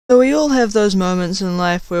So we all have those moments in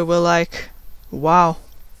life where we're like, wow,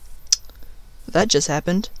 that just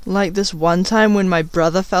happened. Like this one time when my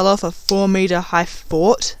brother fell off a 4-meter high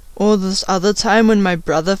fort. Or this other time when my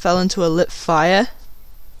brother fell into a lit fire.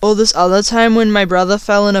 Or this other time when my brother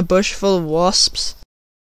fell in a bush full of wasps.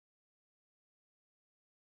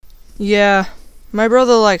 Yeah, my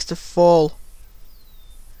brother likes to fall.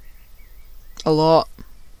 A lot.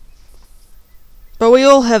 But we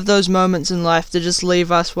all have those moments in life that just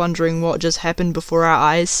leave us wondering what just happened before our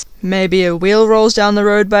eyes. Maybe a wheel rolls down the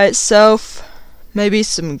road by itself. Maybe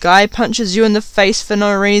some guy punches you in the face for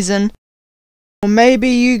no reason. Or maybe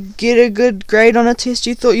you get a good grade on a test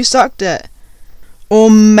you thought you sucked at.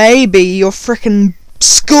 Or maybe your frickin'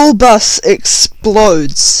 school bus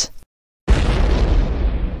explodes.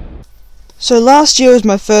 So last year was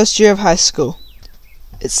my first year of high school.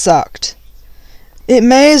 It sucked. It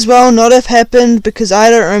may as well not have happened because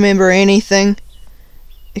I don't remember anything.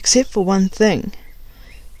 Except for one thing.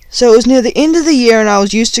 So it was near the end of the year and I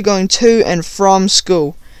was used to going to and from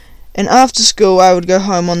school. And after school I would go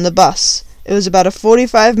home on the bus. It was about a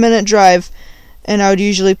 45-minute drive and I would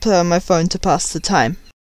usually play on my phone to pass the time.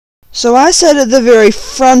 So I sat at the very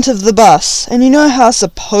front of the bus, and you know how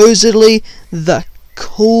supposedly the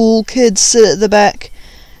cool kids sit at the back?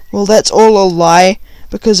 Well, that's all a lie,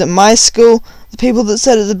 because at my school, the people that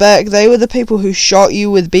sat at the back, they were the people who shot you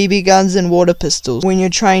with BB guns and water pistols when you're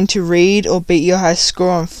trying to read or beat your high score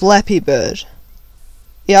on Flappy Bird.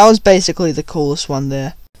 Yeah, I was basically the coolest one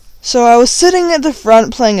there. So I was sitting at the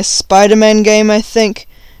front playing a Spider-Man game, I think,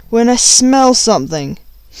 when I smell something.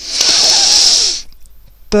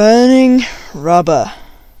 Burning rubber.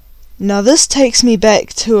 Now this takes me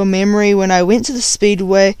back to a memory when I went to the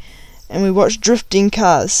Speedway and we watched drifting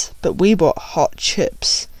cars, but we bought hot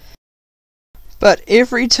chips. But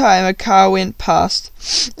every time a car went past,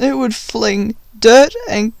 it would fling dirt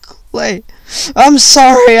and clay. I'm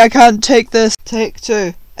sorry, I can't take this. Take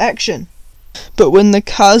 2. Action. But when the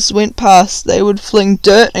cars went past, they would fling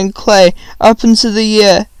dirt and clay up into the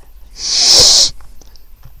air.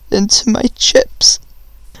 Into my chips.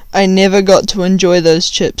 I never got to enjoy those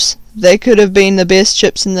chips. They could have been the best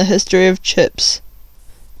chips in the history of chips.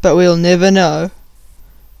 But we'll never know.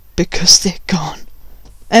 Because they're gone.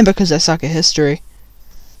 And because I suck at history.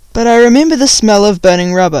 But I remember the smell of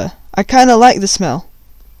burning rubber. I kinda like the smell.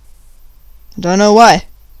 I don't know why.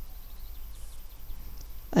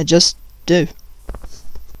 I just do.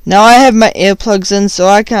 Now I have my earplugs in so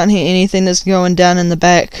I can't hear anything that's going down in the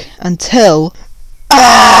back until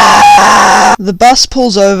the bus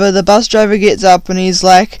pulls over, the bus driver gets up and he's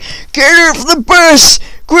like, "Get off the bus!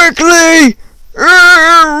 Quickly!"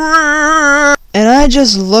 And I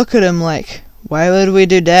just look at him like, why would we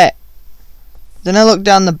do that? Then I look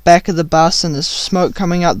down the back of the bus and there's smoke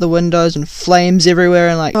coming out the windows and flames everywhere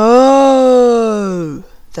and like, oh,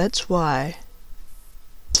 that's why.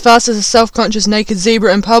 As fast as a self-conscious naked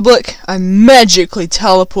zebra in public, I magically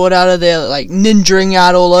teleport out of there like ninjaing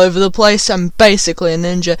out all over the place. I'm basically a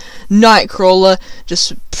ninja. Nightcrawler,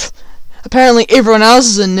 just apparently everyone else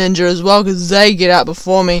is a ninja as well because they get out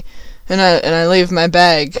before me and I leave my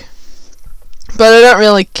bag. But I don't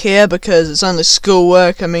really care because it's only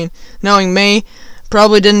schoolwork. I mean, knowing me,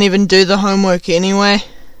 probably didn't even do the homework anyway.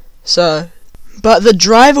 So, but the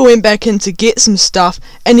driver went back in to get some stuff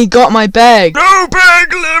and he got my bag. No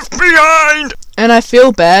bag left behind! And I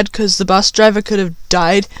feel bad because the bus driver could have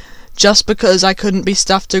died just because I couldn't be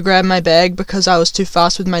stuffed to grab my bag because I was too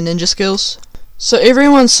fast with my ninja skills. So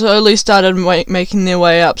everyone slowly started making their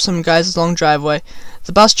way up some guy's long driveway.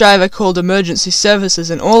 The bus driver called emergency services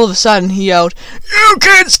and all of a sudden he yelled, "You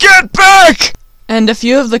kids get back!" And a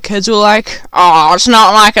few of the kids were like, "Oh, it's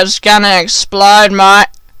not like it's gonna explode, mate."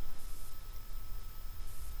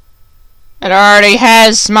 It already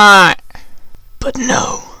has, mate. But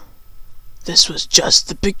no, this was just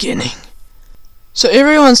the beginning. So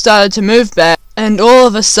everyone started to move back and all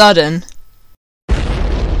of a sudden,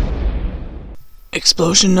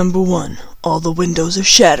 explosion number 1. All the windows are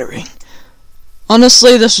shattering.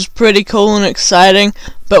 Honestly, this was pretty cool and exciting,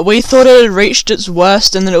 but we thought it had reached its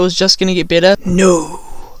worst and that it was just gonna get better. No.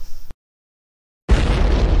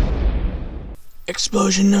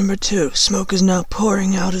 Explosion number 2. Smoke is now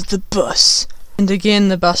pouring out of the bus. And again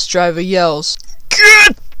the bus driver yells,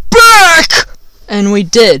 "Get back!" And we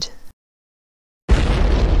did.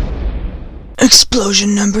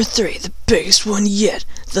 Explosion number 3, the biggest one yet.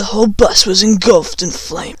 The whole bus was engulfed in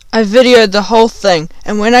flame. I videoed the whole thing,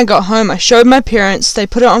 and when I got home I showed my parents, they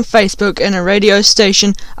put it on Facebook, and a radio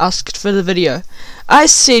station asked for the video. I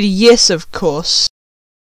said yes, of course.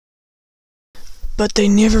 But they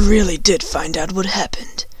never really did find out what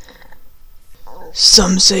happened.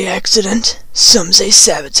 Some say accident, some say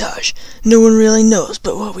sabotage. No one really knows,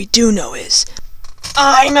 but what we do know is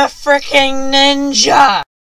I'm a freaking ninja!